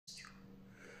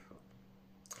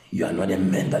You are not a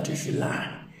man that you should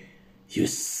lie. You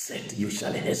said you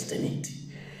shall hasten it.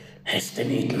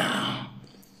 Hasten it now.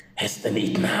 Hasten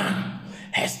it now.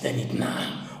 Hasten it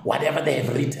now. Whatever they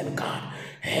have written, God,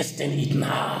 hasten it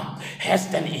now.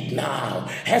 Hasten it now.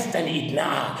 Hasten it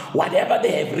now. Whatever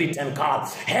they have written, God,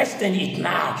 hasten it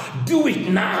now. Do it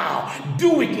now.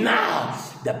 Do it now.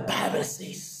 The Bible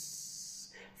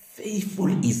says,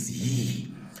 faithful is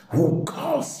he who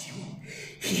calls you.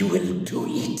 He will do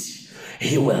it.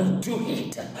 He will do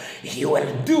it. He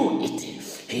will do it.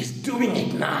 He's doing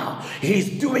it now.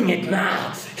 He's doing it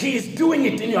now. He's doing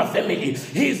it in your family.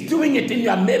 He's doing it in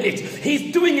your marriage.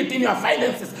 He's doing it in your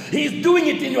finances. He's doing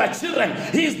it in your children.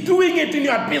 He's doing it in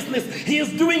your business.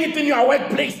 He's doing it in your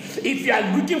workplace. If you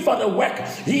are looking for the work,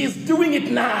 he is doing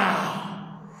it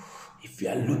now. If you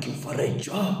are looking for a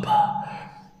job,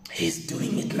 he's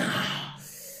doing it now.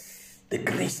 The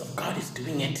grace of God is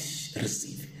doing it.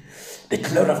 Receive. The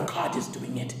glory of God is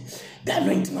doing it. The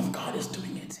anointing of God is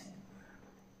doing it.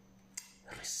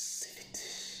 Receive it.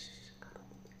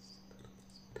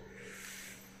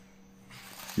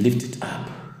 Lift it up.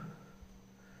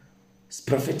 It's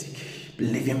prophetic.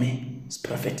 Believe in me. It's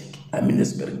prophetic. I'm in the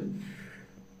spirit.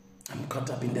 I'm caught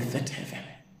up in the third heaven.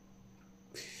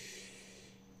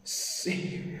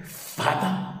 Say,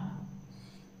 Father,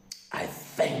 I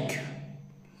thank you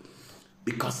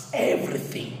because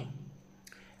everything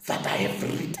that I have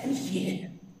written here,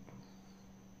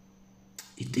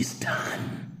 it is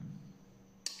done.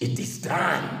 It is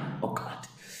done, oh God.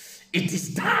 It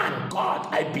is done, God,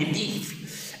 I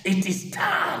believe. It is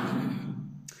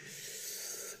done.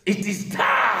 It is done.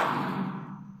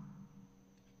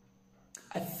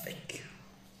 I thank you.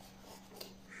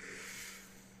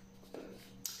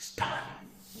 It's done.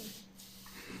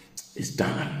 It's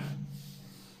done.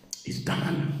 It's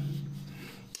done.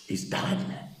 It's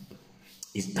done.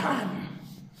 It's done.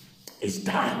 It's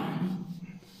done.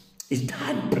 It's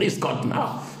done. Praise God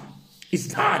now. It's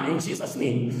done in Jesus'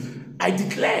 name. I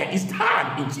declare it's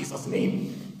done in Jesus'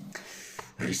 name.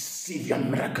 Receive your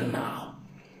miracle now.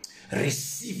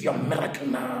 Receive your miracle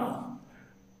now.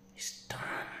 It's done.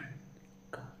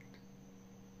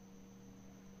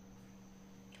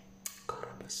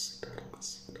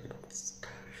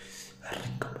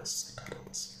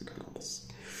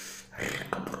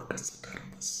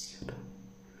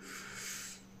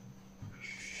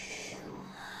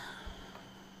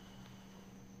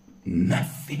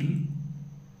 Nothing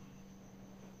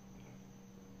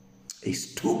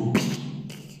is too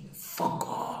big for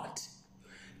God.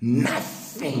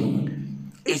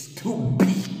 Nothing is too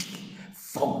big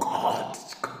for God.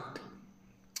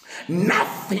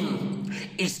 Nothing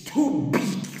is too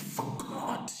big for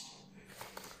God.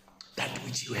 That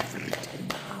which you have written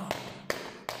down.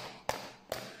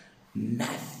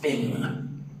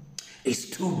 Nothing is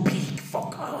too big for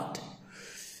God.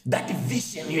 That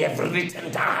vision you have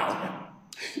written down,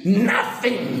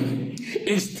 nothing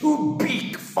is too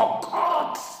big for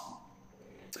God.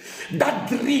 That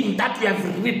dream that you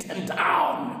have written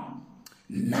down,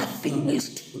 nothing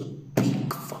is too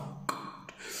big for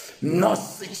God. No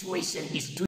situation is too